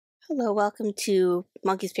Hello, welcome to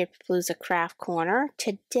Monkey's Paper Palooza Craft Corner.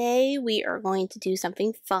 Today we are going to do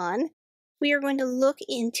something fun. We are going to look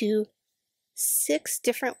into 6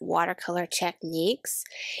 different watercolor techniques,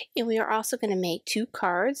 and we are also going to make 2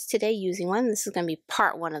 cards today using one. This is going to be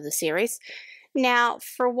part 1 of the series. Now,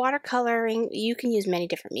 for watercoloring, you can use many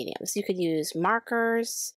different mediums. You could use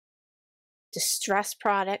markers, distress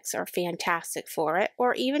products are fantastic for it,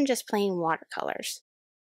 or even just plain watercolors.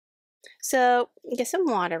 So get some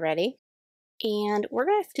water ready, and we're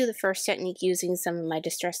going to do the first technique using some of my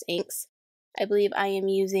distress inks. I believe I am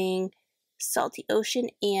using Salty Ocean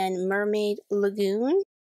and Mermaid Lagoon.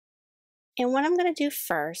 And what I'm going to do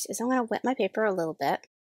first is I'm going to wet my paper a little bit.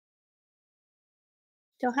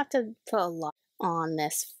 Don't have to put a lot on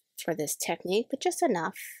this for this technique, but just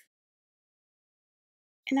enough.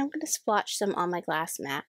 And I'm going to splotch some on my glass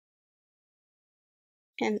mat.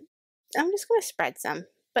 And I'm just going to spread some.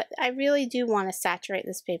 But I really do want to saturate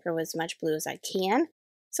this paper with as much blue as I can.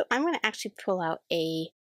 So I'm going to actually pull out a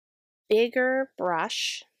bigger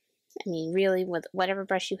brush. I mean, really, with whatever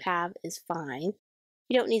brush you have is fine.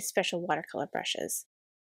 You don't need special watercolor brushes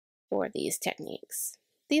for these techniques.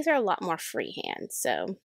 These are a lot more freehand,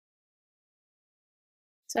 so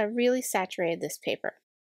I really saturated this paper.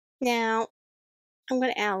 Now, I'm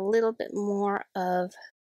going to add a little bit more of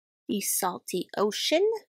the Salty Ocean,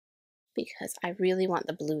 because I really want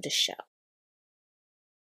the blue to show.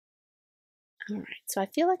 Alright, so I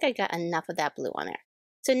feel like I got enough of that blue on there.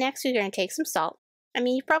 So next we're going to take some salt. I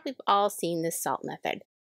mean, you've probably all seen this salt method.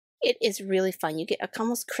 It is really fun. You get a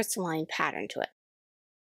almost crystalline pattern to it.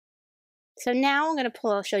 So now I'm going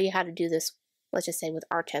to show you how to do this, let's just say with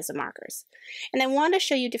Arteza markers. And I want to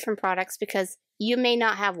show you different products because you may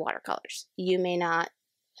not have watercolors. You may not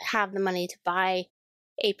have the money to buy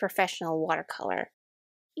a professional watercolor.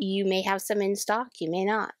 You may have some in stock, you may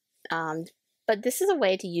not. But this is a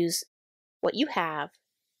way to use what you have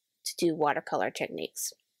to do watercolor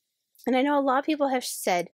techniques. And I know a lot of people have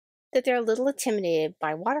said that they're a little intimidated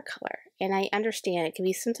by watercolor. And I understand it can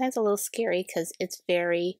be sometimes a little scary because it's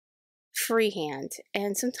very freehand.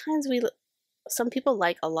 And sometimes some people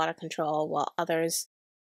like a lot of control while others,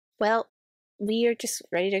 well, we are just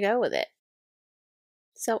ready to go with it.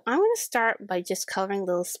 So I'm going to start by just coloring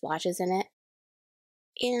little splotches in it.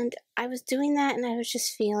 And I was doing that and I was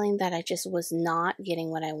just feeling that I just was not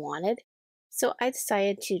getting what I wanted. So I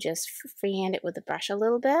decided to just freehand it with the brush a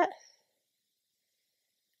little bit.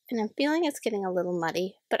 And I'm feeling it's getting a little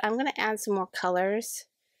muddy, but I'm going to add some more colors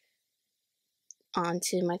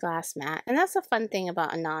onto my glass mat. And that's the fun thing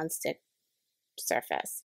about a non-stick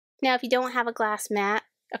surface. Now, if you don't have a glass mat,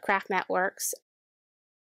 a craft mat works.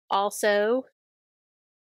 Also,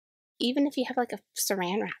 even if you have like a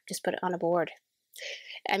saran wrap, just put it on a board.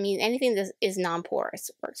 I mean, anything that is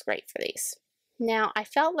non-porous works great for these. Now, I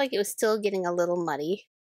felt like it was still getting a little muddy,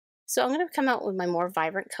 so I'm going to come out with my more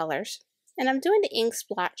vibrant colors. And I'm doing the ink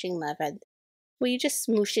splotching method, where you just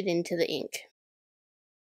smoosh it into the ink.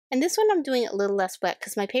 And this one I'm doing it a little less wet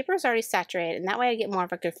because my paper is already saturated, and that way I get more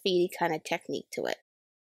of a graffiti kind of technique to it.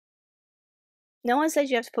 No one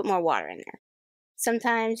says you have to put more water in there.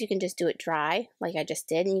 Sometimes you can just do it dry, like I just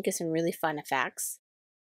did, and you get some really fun effects.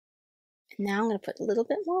 Now I'm going to put a little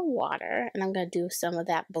bit more water, and I'm going to do some of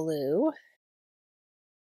that blue.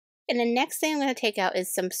 And the next thing I'm going to take out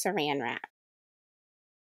is some saran wrap.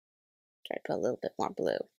 Try to put a little bit more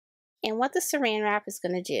blue. And what the saran wrap is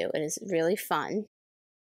going to do, it is really fun,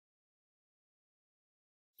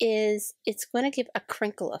 is it's going to give a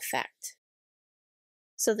crinkle effect.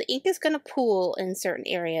 So the ink is going to pool in certain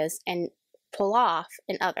areas and pull off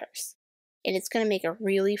in others. And it's going to make a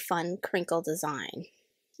really fun crinkle design.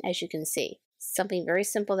 As you can see, something very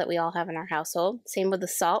simple that we all have in our household. Same with the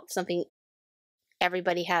salt, something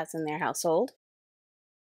everybody has in their household.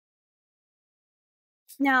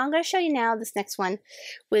 Now I'm going to show you now this next one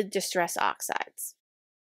with distress oxides.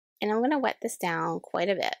 And I'm going to wet this down quite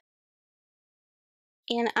a bit.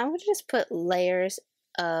 And I'm going to just put layers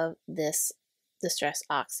of this distress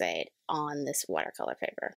oxide on this watercolor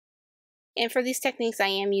paper. And for these techniques I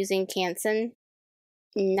am using Canson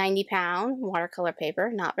 90-pound watercolor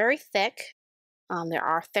paper, not very thick. There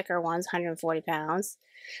are thicker ones, 140 pounds.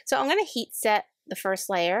 So I'm going to heat set the first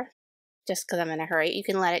layer just because I'm in a hurry. You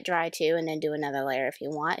can let it dry too and then do another layer if you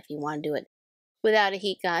want. If you want to do it without a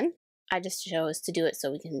heat gun, I just chose to do it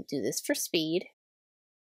so we can do this for speed.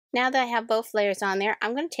 Now that I have both layers on there,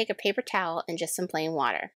 I'm going to take a paper towel and just some plain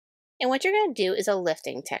water. And what you're going to do is a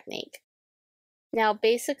lifting technique. Now,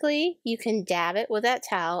 basically, you can dab it with that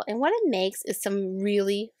towel, and what it makes is some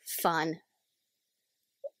really fun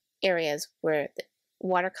areas where the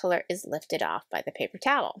watercolor is lifted off by the paper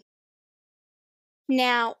towel.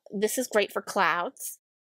 Now, this is great for clouds.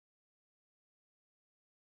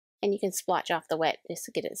 And you can splotch off the wet just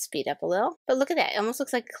to get it to speed up a little. But look at that, it almost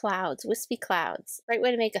looks like clouds, wispy clouds. Right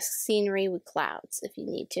way to make a scenery with clouds if you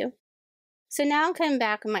need to. So now I'm coming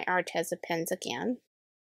back with my Arteza pens again.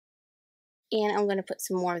 And I'm gonna put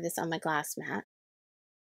some more of this on my glass mat.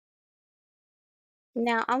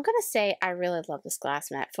 Now I'm gonna say I really love this glass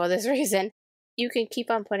mat for this reason. You can keep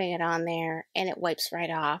on putting it on there and it wipes right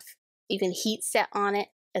off. You can heat set on it,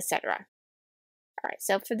 etc. All right,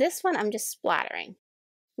 so for this one, I'm just splattering.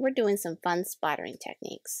 We're doing some fun splattering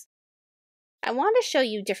techniques. I want to show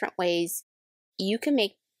you different ways you can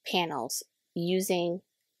make panels using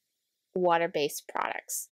water-based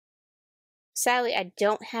products. Sadly, I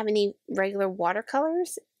don't have any regular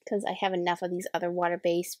watercolors because I have enough of these other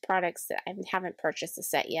water-based products that I haven't purchased a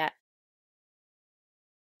set yet.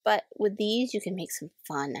 But with these, you can make some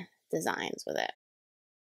fun designs with it.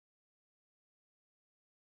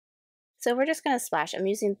 So we're just going to splash. I'm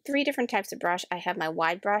using 3 different types of brush. I have my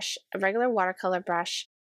wide brush, a regular watercolor brush,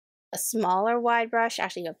 a smaller wide brush,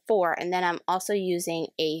 actually I have 4, and then I'm also using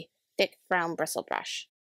a thick brown bristle brush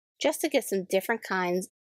just to get some different kinds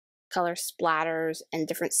of color splatters and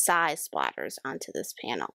different size splatters onto this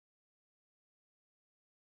panel.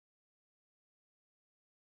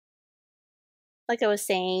 Like I was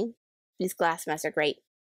saying, these glass mats are great.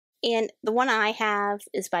 And the one I have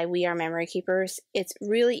is by We Are Memory Keepers. It's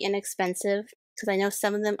really inexpensive because I know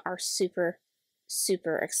some of them are super,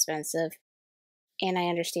 super expensive. And I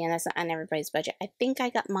understand that's not on everybody's budget. I think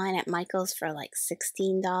I got mine at Michael's for like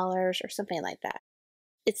 $16 or something like that.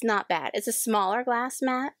 It's not bad. It's a smaller glass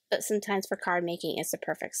mat, but sometimes for card making it's the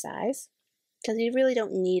perfect size because you really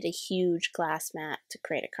don't need a huge glass mat to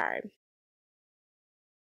create a card.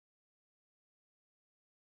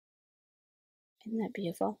 Isn't that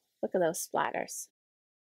beautiful? Look at those splatters.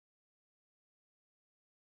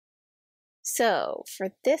 So for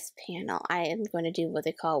this panel, I am going to do what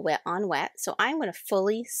they call wet on wet. So I'm going to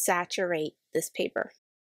fully saturate this paper.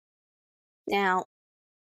 Now,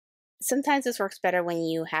 sometimes this works better when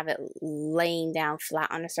you have it laying down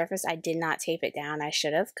flat on the surface. I did not tape it down. I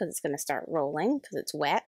should have because it's going to start rolling because it's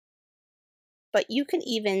wet. But you can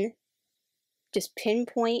even just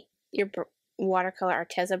pinpoint your watercolor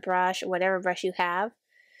Arteza brush, whatever brush you have.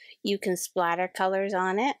 You can splatter colors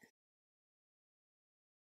on it.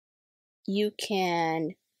 You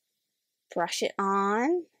can brush it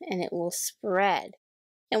on and it will spread.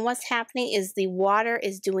 And what's happening is the water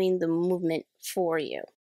is doing the movement for you.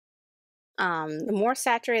 The more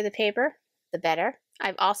saturated the paper, the better.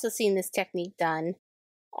 I've also seen this technique done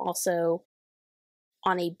also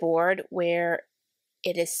on a board where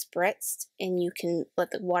it is spritzed and you can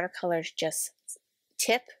let the watercolors just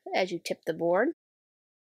tip as you tip the board.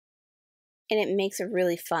 And it makes a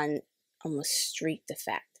really fun, almost streaked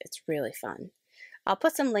effect. It's really fun. I'll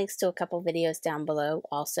put some links to a couple videos down below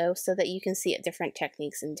also so that you can see different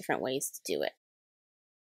techniques and different ways to do it.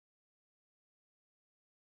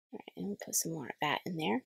 All right, and put some more of that in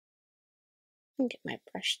there. And get my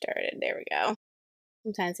brush started. There we go.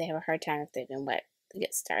 Sometimes they have a hard time if they've been wet to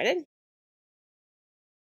get started.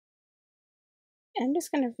 And I'm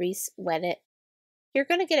just going to re-wet it. You're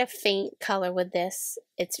going to get a faint color with this.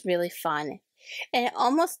 It's really fun. And it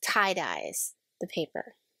almost tie-dyes the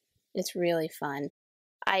paper. It's really fun.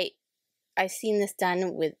 I've seen this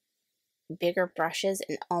done with bigger brushes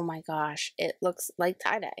and oh my gosh, it looks like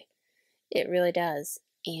tie-dye. It really does.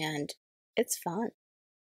 And it's fun.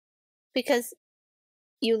 Because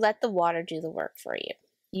you let the water do the work for you.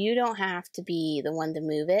 You don't have to be the one to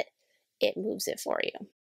move it. It moves it for you.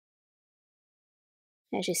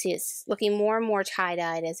 As you see, it's looking more and more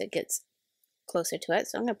tie-dyed as it gets closer to it.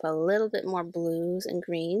 So I'm going to put a little bit more blues and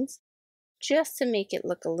greens just to make it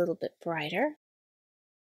look a little bit brighter.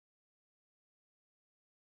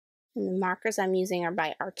 And the markers I'm using are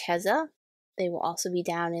by Arteza. They will also be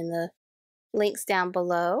down in the links down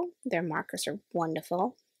below. Their markers are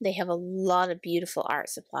wonderful. They have a lot of beautiful art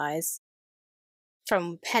supplies,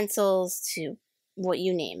 from pencils to what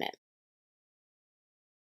you name it.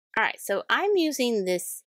 Alright, so I'm using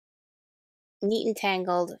this Neat and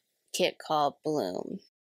Tangled kit called Bloom.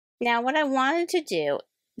 Now what I wanted to do,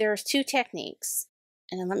 there's 2 techniques,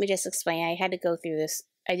 and let me just explain. I had to go through this.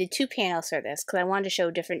 I did 2 panels for this because I wanted to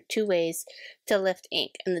show 2 ways to lift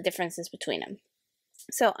ink and the differences between them.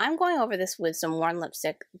 So I'm going over this with some Worn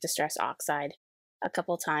Lipstick Distress Oxide a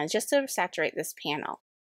couple times just to saturate this panel.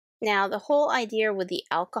 Now the whole idea with the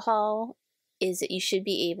alcohol is that you should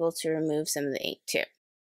be able to remove some of the ink too.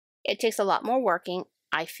 It takes a lot more working,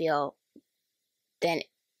 I feel, than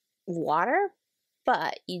water,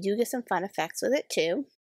 but you do get some fun effects with it too.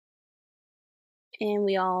 And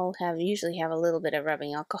we all usually have a little bit of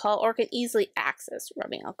rubbing alcohol, or can easily access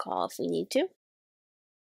rubbing alcohol if we need to.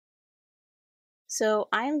 So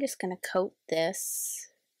I'm just going to coat this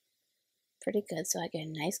pretty good so I get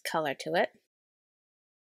a nice color to it.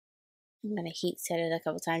 I'm going to heat set it a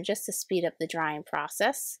couple times just to speed up the drying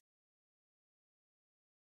process.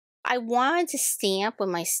 I wanted to stamp with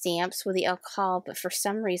my stamps with the alcohol, but for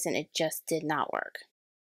some reason it just did not work.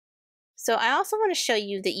 So I also want to show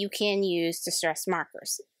you that you can use distress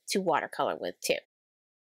markers to watercolor with too.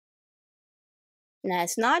 Now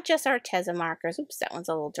it's not just Arteza markers. Oops, that one's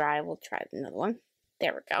a little dry. We'll try another one.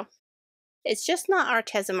 There we go. It's just not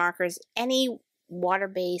Arteza markers. Any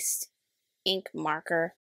water-based ink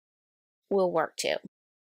marker will work too.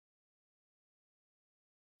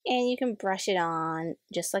 And you can brush it on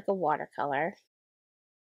just like a watercolor.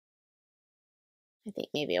 I think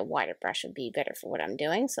maybe a wider brush would be better for what I'm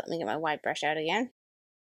doing. So let me get my wide brush out again.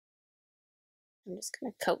 I'm just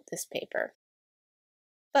going to coat this paper.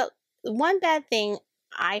 But one bad thing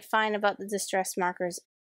I find about the distress markers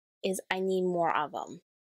is I need more of them.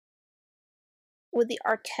 With the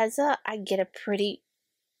Arteza, I get a pretty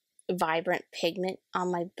vibrant pigment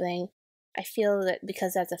on my thing. I feel that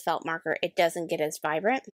because that's a felt marker, it doesn't get as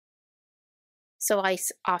vibrant. So I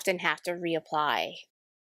often have to reapply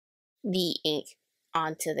the ink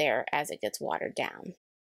onto there as it gets watered down.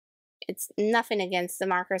 It's nothing against the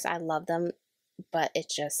markers. I love them, but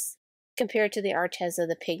it's just, compared to the Arteza,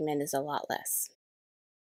 the pigment is a lot less.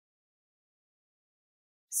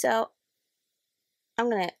 So I'm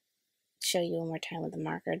going to show you one more time with the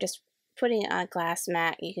marker. Just putting it on a glass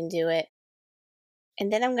mat, you can do it.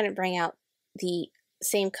 And then I'm going to bring out the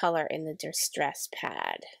same color in the distress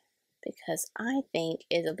pad, because I think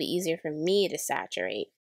it'll be easier for me to saturate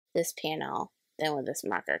this panel than with this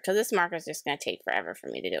marker, because this marker is just going to take forever for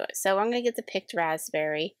me to do it. So I'm going to get the picked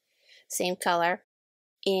raspberry, same color,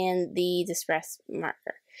 in the distress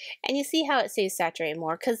marker. And you see how it says saturate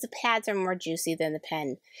more, because the pads are more juicy than the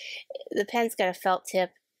pen. The pen's got a felt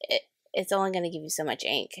tip. It's only going to give you so much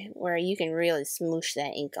ink, where you can really smoosh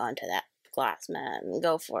that ink onto that glass mat and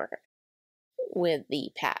go for it with the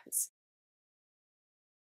pads.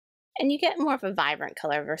 And you get more of a vibrant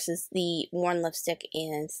color versus the worn lipstick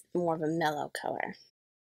and more of a mellow color.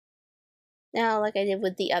 Now, like I did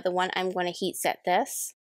with the other one, I'm going to heat set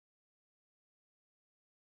this.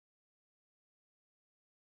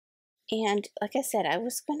 And like I said, I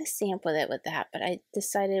was going to stamp with it with that, but I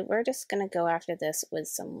decided we're just going to go after this with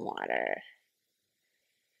some water.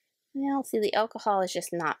 Now, see, the alcohol is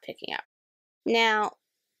just not picking up. Now,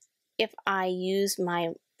 if I use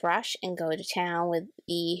my brush and go to town with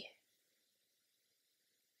the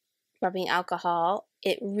rubbing alcohol,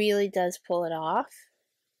 it really does pull it off.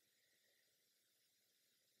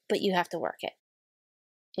 But you have to work it.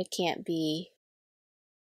 It can't be.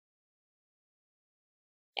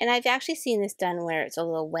 And I've actually seen this done where it's a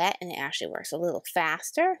little wet and it actually works a little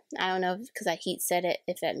faster. I don't know, because I heat set it,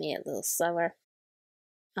 if that made it a little slower.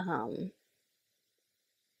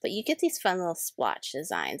 But you get these fun little splotch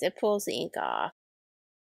designs. It pulls the ink off.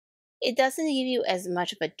 It doesn't give you as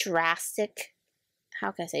much of a drastic,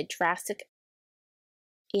 how can I say, drastic,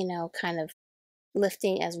 kind of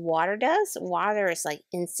lifting as water does. Water is like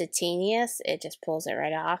instantaneous. It just pulls it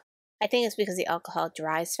right off. I think it's because the alcohol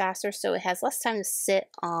dries faster, so it has less time to sit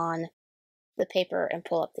on the paper and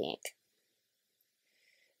pull up the ink.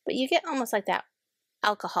 But you get almost like that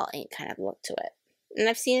alcohol ink kind of look to it. And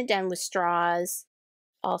I've seen it done with straws,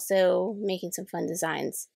 also making some fun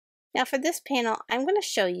designs. Now for this panel, I'm going to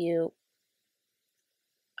show you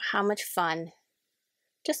how much fun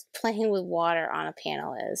just playing with water on a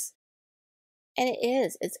panel is. And it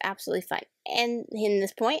is. It's absolutely fun. And in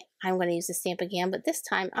this point, I'm going to use the stamp again, but this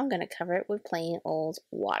time I'm going to cover it with plain old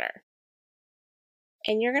water.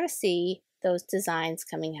 And you're going to see those designs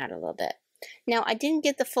coming out a little bit. Now, I didn't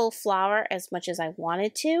get the full flower as much as I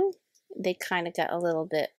wanted to. They kind of got a little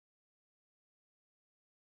bit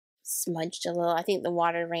smudged a little. I think the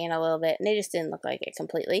water ran a little bit, and they just didn't look like it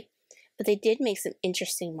completely. But they did make some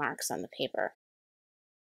interesting marks on the paper.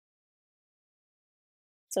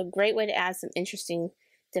 So great way to add some interesting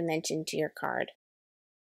dimension to your card.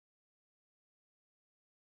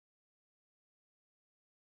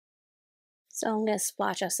 So I'm going to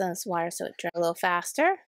splotch us on this water so it dries a little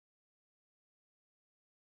faster.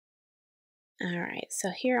 Alright,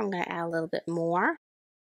 so here I'm going to add a little bit more.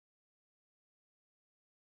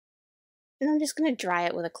 And I'm just going to dry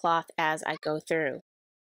it with a cloth as I go through.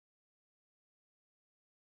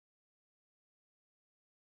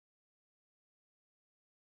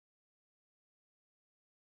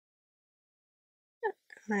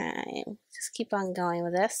 Alright, just keep on going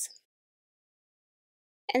with this.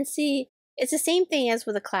 And see, it's the same thing as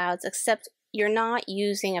with the clouds, except you're not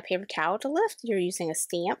using a paper towel to lift, you're using a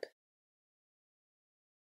stamp.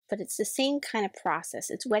 But it's the same kind of process.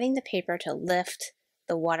 It's wetting the paper to lift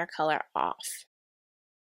the watercolor off.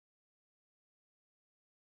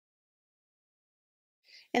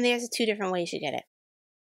 And there's the two different ways you get it.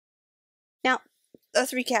 Now,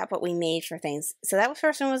 let's recap what we made for things. So that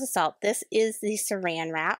first one was the salt. This is the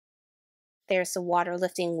saran wrap. There's the water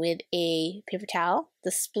lifting with a paper towel,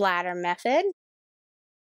 the splatter method,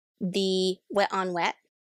 the wet on wet,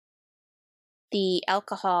 the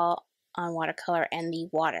alcohol on watercolor, and the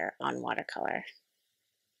water on watercolor.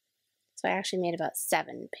 So I actually made about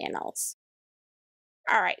 7 panels.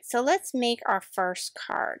 All right, so let's make our first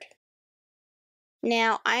card.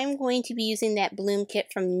 Now I'm going to be using that bloom kit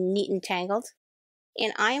from Neat and Tangled,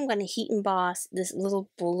 and I am going to heat emboss this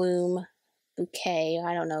little bloom bouquet,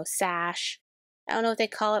 I don't know, sash. I don't know what they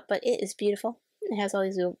call it, but it is beautiful. It has all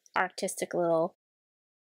these little artistic little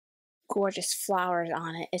gorgeous flowers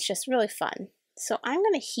on it. It's just really fun. So I'm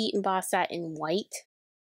going to heat emboss that in white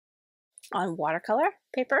on watercolor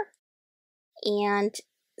paper. And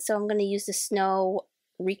so I'm going to use the Snow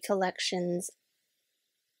Recollections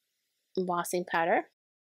embossing powder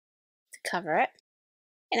to cover it.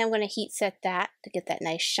 And I'm going to heat set that to get that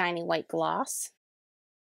nice shiny white gloss.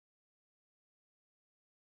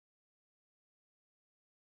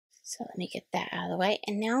 So let me get that out of the way.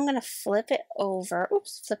 And now I'm going to flip it over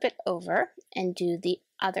and do the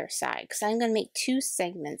other side, because I'm going to make 2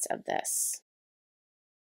 segments of this.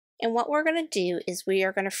 And what we're going to do is we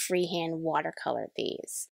are going to freehand watercolor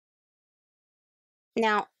these.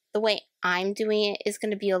 Now, the way I'm doing it is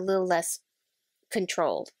going to be a little less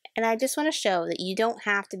controlled. And I just want to show that you don't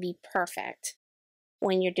have to be perfect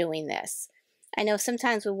when you're doing this. I know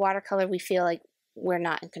sometimes with watercolor we feel like we're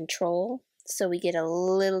not in control, so we get a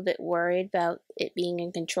little bit worried about it being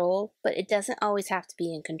in control, but it doesn't always have to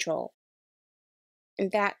be in control. In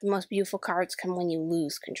fact, the most beautiful cards come when you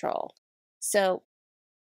lose control. So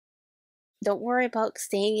don't worry about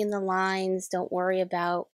staying in the lines, don't worry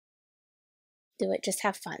about do it, just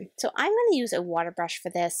have fun. So I'm going to use a water brush for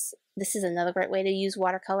this. This is another great way to use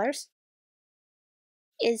watercolors,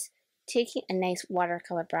 is taking a nice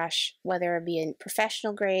watercolor brush, whether it be in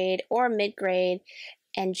professional grade or mid-grade,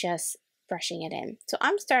 and just brushing it in. So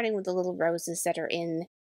I'm starting with the little roses that are in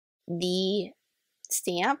the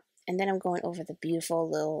stamp, and then I'm going over the beautiful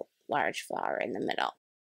little large flower in the middle.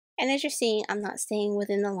 And as you're seeing, I'm not staying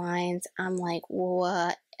within the lines. I'm like,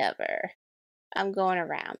 whatever. I'm going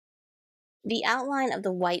around. The outline of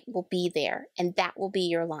the white will be there, and that will be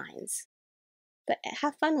your lines. But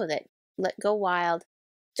have fun with it. Go wild.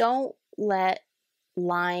 Don't let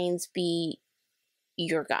lines be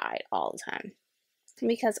your guide all the time.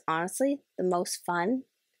 Because honestly, the most fun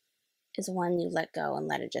is when you let go and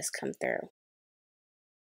let it just come through.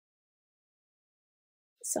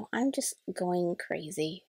 So I'm just going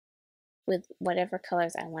crazy with whatever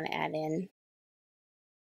colors I want to add in.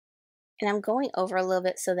 And I'm going over a little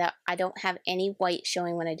bit so that I don't have any white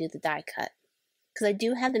showing when I do the die cut. Because I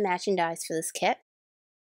do have the matching dies for this kit.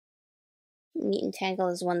 Neat and Tangle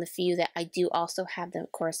is one of the few that I do also have the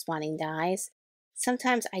corresponding dies.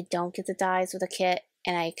 Sometimes I don't get the dies with a kit,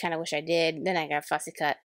 and I kind of wish I did. Then I got a fussy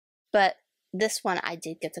cut. But this one I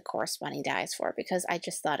did get the corresponding dies for because I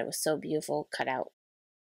just thought it was so beautiful cut out.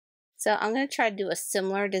 So I'm going to try to do a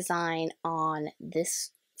similar design on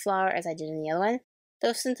this flower as I did in the other one.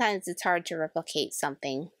 Though sometimes it's hard to replicate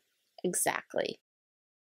something exactly.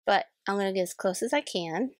 But I'm going to get as close as I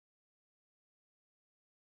can.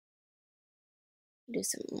 Do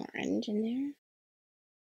some orange in there.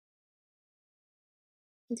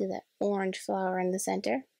 Do that orange flower in the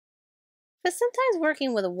center. But sometimes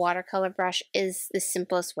working with a watercolor brush is the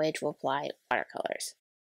simplest way to apply watercolors.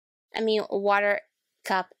 I mean, a water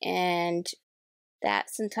cup and that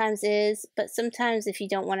sometimes is, but sometimes if you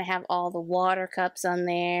don't want to have all the water cups on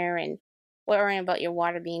there and worrying about your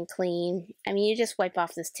water being clean, I mean, you just wipe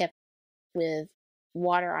off this tip with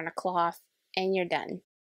water on a cloth and you're done.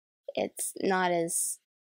 It's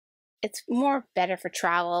more better for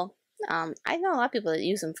travel. I know a lot of people that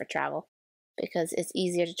use them for travel because it's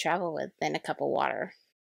easier to travel with than a cup of water.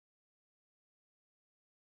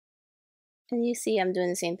 And you see I'm doing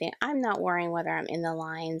the same thing. I'm not worrying whether I'm in the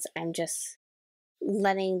lines. I'm just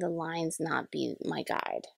letting the lines not be my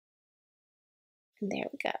guide. And there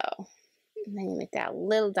we go. And then you make that a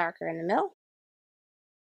little darker in the middle.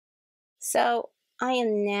 So I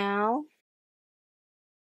am now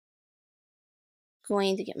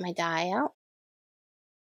going to get my die out.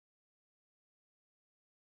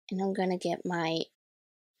 And I'm going to get my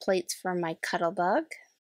plates from my Cuttlebug.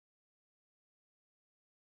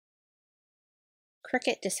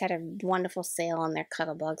 Cricut just had a wonderful sale on their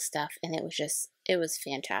Cuttlebug stuff, and it was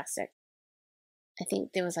fantastic. I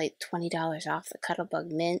think there was like $20 off the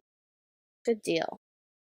Cuttlebug Mint. Good deal.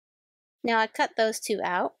 Now I cut those two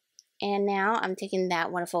out, and now I'm taking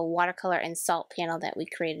that wonderful watercolor and salt panel that we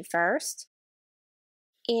created first.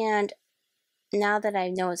 And now that I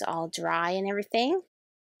know it's all dry and everything,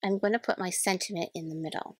 I'm going to put my sentiment in the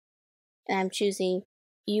middle. And I'm choosing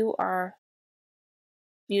You Are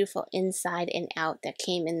Beautiful Inside and Out that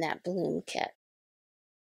came in that bloom kit.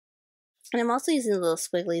 And I'm also using the little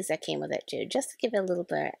squigglies that came with it too, just to give it a little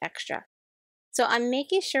bit extra. So I'm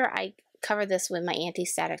making sure I cover this with my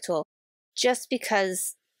anti-static tool, just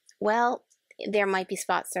because, well, there might be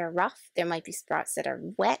spots that are rough, there might be spots that are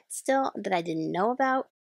wet still that I didn't know about.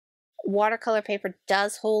 Watercolor paper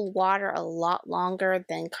does hold water a lot longer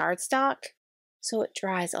than cardstock, so it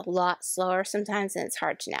dries a lot slower sometimes, and it's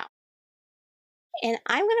hard to know. And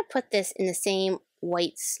I'm going to put this in the same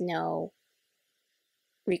White Snow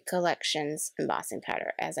Recollections embossing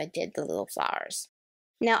powder as I did the little flowers.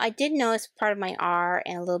 Now I did notice part of my R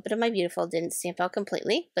and a little bit of my Beautiful didn't stamp out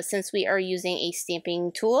completely, but since we are using a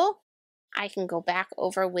stamping tool, I can go back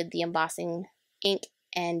over with the embossing ink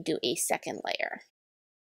and do a second layer.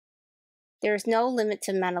 There is no limit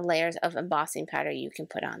to the amount of layers of embossing powder you can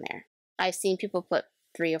put on there. I've seen people put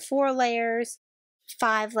 3 or 4 layers,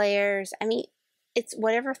 5 layers. I mean, it's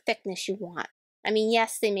whatever thickness you want. I mean,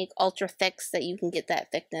 yes, they make ultra thicks that you can get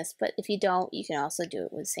that thickness, but if you don't, you can also do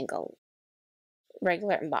it with single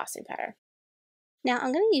regular embossing powder. Now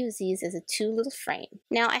I'm going to use these as a 2 little frame.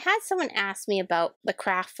 Now I had someone ask me about the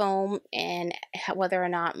craft foam and whether or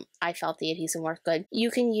not I felt the adhesive worked good.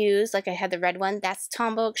 You can use, like I had the red one, that's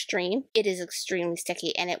Tombow Extreme. It is extremely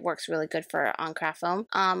sticky and it works really good for on craft foam.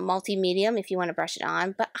 Multi-medium if you want to brush it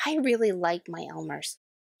on, but I really like my Elmers.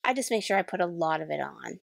 I just make sure I put a lot of it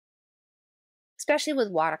on, especially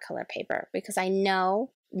with watercolor paper, because I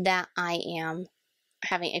know that I am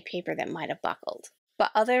having a paper that might have buckled. But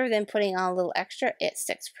other than putting on a little extra, it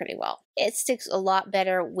sticks pretty well. It sticks a lot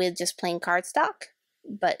better with just plain cardstock,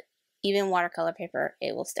 but even watercolor paper,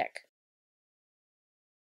 it will stick.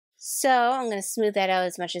 So I'm going to smooth that out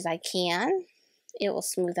as much as I can. It will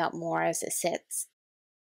smooth out more as it sits.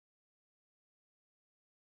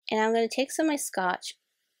 And I'm going to take some of my Scotch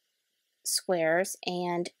squares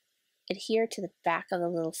and adhere to the back of the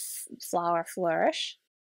little flower flourish.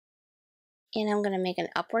 And I'm going to make an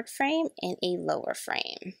upward frame and a lower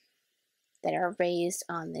frame that are raised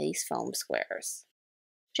on these foam squares,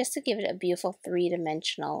 just to give it a beautiful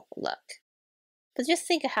 3-dimensional look. But just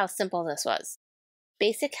think of how simple this was.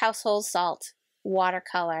 Basic household salt,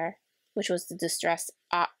 watercolor, which was the distress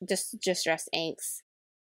inks,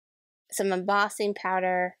 some embossing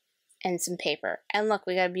powder, and some paper. And look,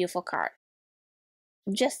 we got a beautiful card.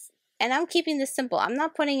 And I'm keeping this simple. I'm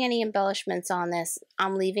not putting any embellishments on this.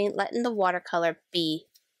 I'm letting the watercolor be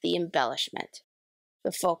the embellishment,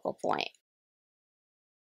 the focal point.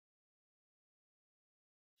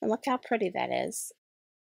 And look how pretty that is.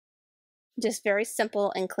 Just very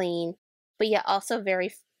simple and clean, but yet also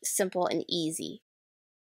very simple and easy.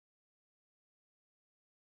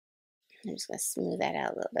 I'm just going to smooth that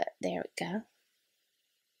out a little bit. There we go.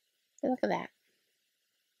 So look at that.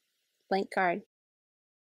 Blank card.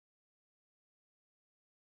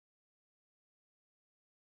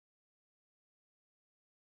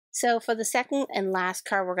 So for the second and last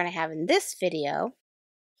card we're going to have in this video,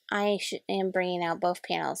 I am bringing out both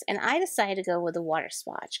panels, and I decided to go with the water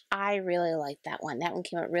splotch. I really like that one. That one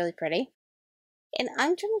came out really pretty. And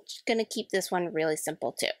I'm just going to keep this one really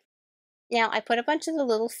simple too. Now I put a bunch of the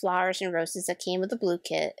little flowers and roses that came with the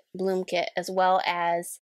bloom kit, as well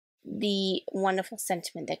as the wonderful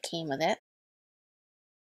sentiment that came with it,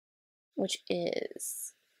 which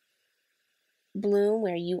is bloom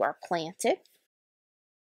where you are planted.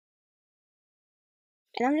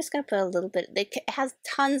 And I'm just going to put a little bit, it has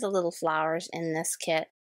tons of little flowers in this kit.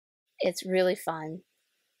 It's really fun.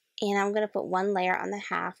 And I'm going to put 1 layer on the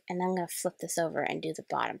half, and I'm going to flip this over and do the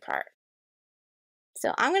bottom part.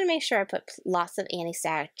 So I'm going to make sure I put lots of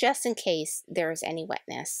anti-static just in case there's any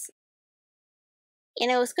wetness.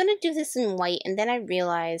 And I was going to do this in white, and then I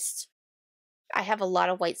realized I have a lot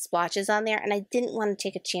of white splotches on there, and I didn't want to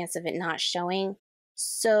take a chance of it not showing.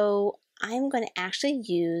 So I'm going to actually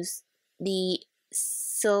use the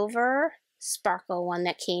silver sparkle one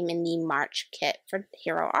that came in the March kit for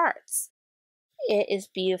Hero Arts. It is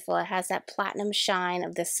beautiful. It has that platinum shine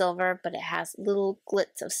of the silver, but it has little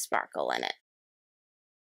glits of sparkle in it.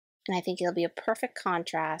 And I think it'll be a perfect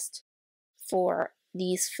contrast for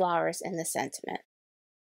these flowers and the sentiment.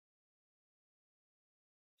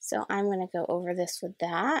 So I'm going to go over this with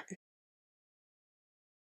that.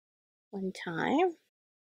 one time.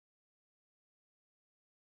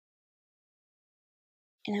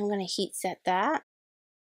 And I'm going to heat set that.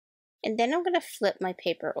 And then I'm going to flip my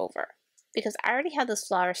paper over because I already have those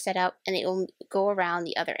flowers set up and it will go around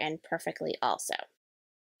the other end perfectly also.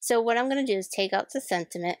 So what I'm going to do is take out the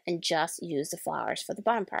sentiment and just use the flowers for the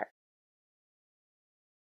bottom part.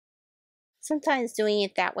 Sometimes doing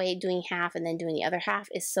it that way, doing half and then doing the other half,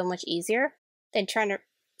 is so much easier than trying to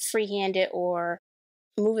freehand it or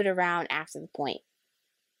move it around after the point.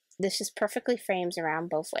 This just perfectly frames around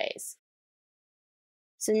both ways.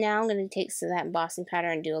 So now I'm going to take some of that embossing powder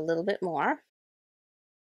and do a little bit more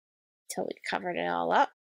until we covered it all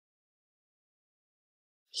up.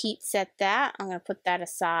 Heat set that. I'm going to put that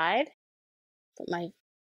aside. Put my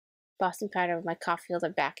embossing powder with my coffee filter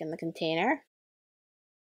back in the container.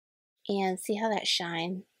 And see how that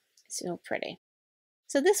shine? It's so pretty.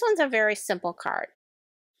 So this one's a very simple card.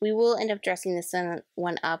 We will end up dressing this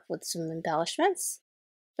one up with some embellishments,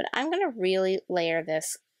 but I'm going to really layer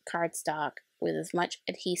this cardstock with as much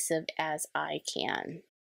adhesive as I can.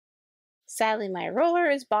 Sadly, my roller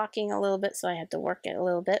is balking a little bit, so I have to work it a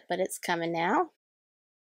little bit, but it's coming now.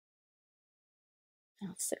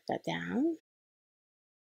 I'll sit that down.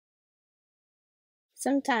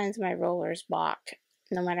 Sometimes my rollers balk,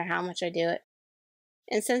 no matter how much I do it.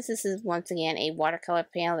 And since this is once again a watercolor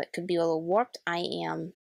panel that could be a little warped, I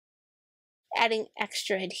am adding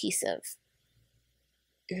extra adhesive.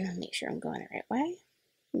 Make sure I'm going the right way.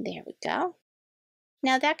 There we go.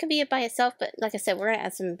 Now that could be it by itself, but like I said, we're going to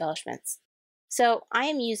add some embellishments. So I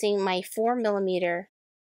am using my 4mm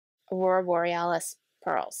Aurora Borealis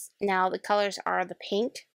pearls. Now the colors are the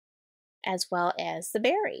pink as well as the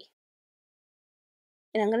berry.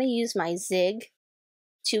 And I'm going to use my Zig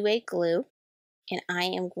 2-way glue, and I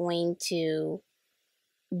am going to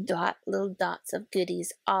dot little dots of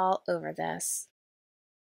goodies all over this.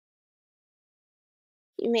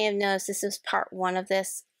 You may have noticed this is part 1 of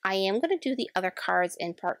this. I am going to do the other cards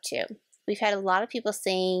in part 2. We've had a lot of people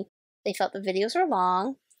saying they felt the videos were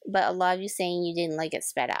long, but a lot of you saying you didn't like it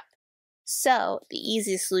sped up. So the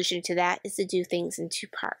easiest solution to that is to do things in 2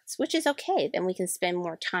 parts, which is okay. Then we can spend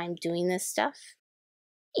more time doing this stuff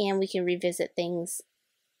and we can revisit things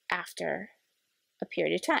after a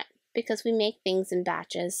period of time. Because we make things in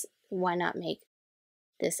batches, why not make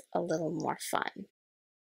this a little more fun?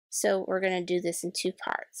 So we're going to do this in 2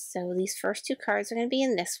 parts. So these first 2 cards are going to be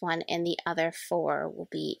in this one, and the other 4 will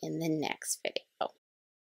be in the next video.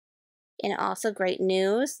 And also great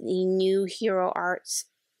news, the new Hero Arts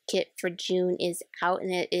kit for June is out,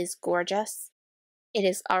 and it is gorgeous. It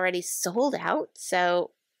is already sold out,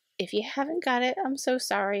 so if you haven't got it, I'm so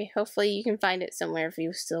sorry. Hopefully you can find it somewhere if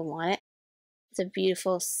you still want it. It's a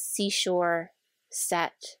beautiful seashore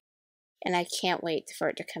set, and I can't wait for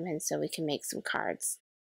it to come in so we can make some cards.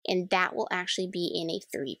 And that will actually be in a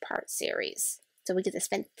 3-part series. So we get to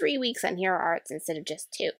spend 3 weeks on Hero Arts instead of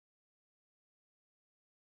just 2.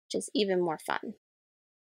 Which is even more fun.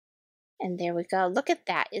 And there we go. Look at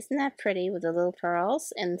that. Isn't that pretty with the little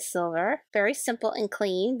pearls and silver? Very simple and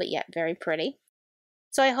clean, but yet very pretty.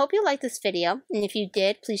 So I hope you liked this video. And if you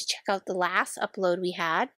did, please check out the last upload we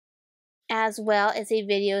had, as well as a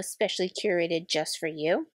video specially curated just for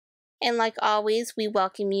you. And like always, we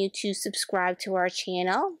welcome you to subscribe to our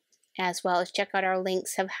channel, as well as check out our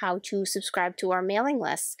links of how to subscribe to our mailing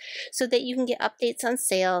list so that you can get updates on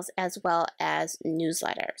sales as well as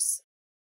newsletters.